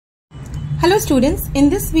Hello students, in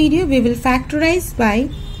this video we will factorize by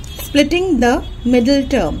splitting the middle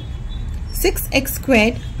term 6x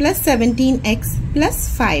squared plus 17x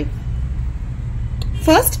plus 5.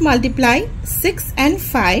 First multiply 6 and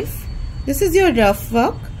 5. This is your rough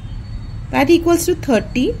work. That equals to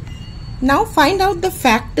 30. Now find out the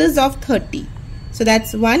factors of 30. So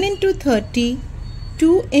that's 1 into 30,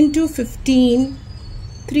 2 into 15,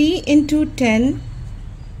 3 into 10,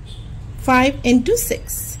 5 into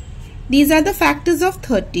 6. These are the factors of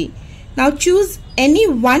 30. Now choose any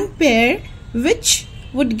one pair which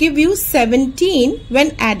would give you 17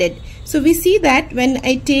 when added. So we see that when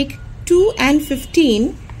I take 2 and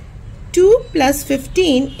 15, 2 plus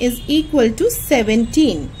 15 is equal to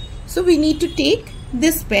 17. So we need to take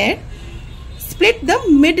this pair, split the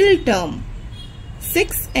middle term.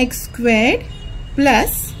 6x squared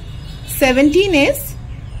plus 17 is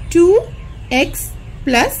 2x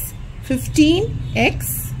plus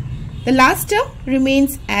 15x. The last term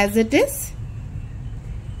remains as it is.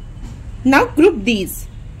 Now group these.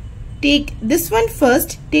 Take this one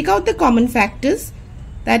first, take out the common factors,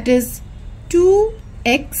 that is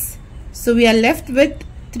 2x. So we are left with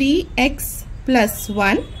 3x plus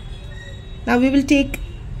 1. Now we will take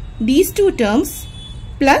these two terms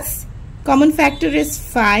plus common factor is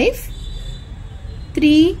 5,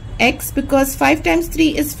 3x because 5 times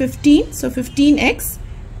 3 is 15, so 15x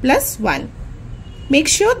plus 1. Make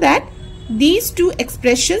sure that these two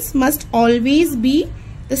expressions must always be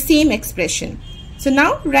the same expression. So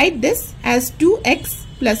now write this as 2x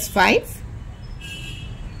plus 5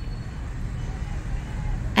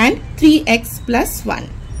 and 3x plus 1.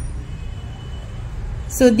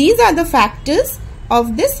 So these are the factors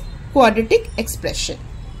of this quadratic expression.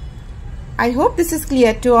 I hope this is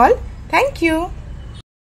clear to all. Thank you.